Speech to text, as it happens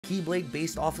Keyblade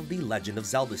based off of the Legend of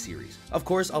Zelda series. Of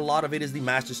course, a lot of it is the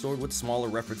Master Sword with smaller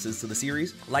references to the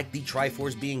series, like the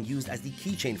Triforce being used as the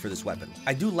keychain for this weapon.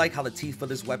 I do like how the teeth for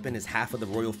this weapon is half of the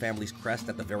royal family's crest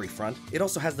at the very front. It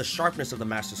also has the sharpness of the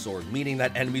Master Sword, meaning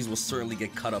that enemies will certainly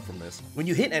get cut up from this. When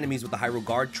you hit enemies with the Hyrule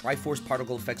Guard, Triforce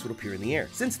particle effects would appear in the air.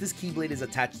 Since this Keyblade is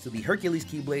attached to the Hercules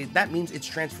Keyblade, that means its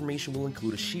transformation will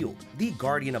include a shield. The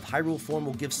Guardian of Hyrule form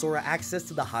will give Sora access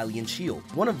to the Hylian Shield,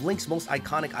 one of Link's most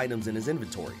iconic items in his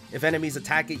inventory. If enemies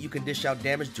attack it, you can dish out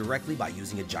damage directly by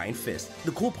using a giant fist.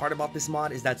 The cool part about this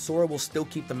mod is that Sora will still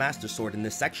keep the Master Sword in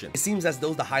this section. It seems as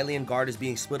though the Hylian Guard is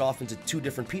being split off into two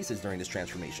different pieces during this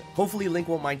transformation. Hopefully Link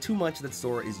won't mind too much that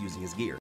Sora is using his gear.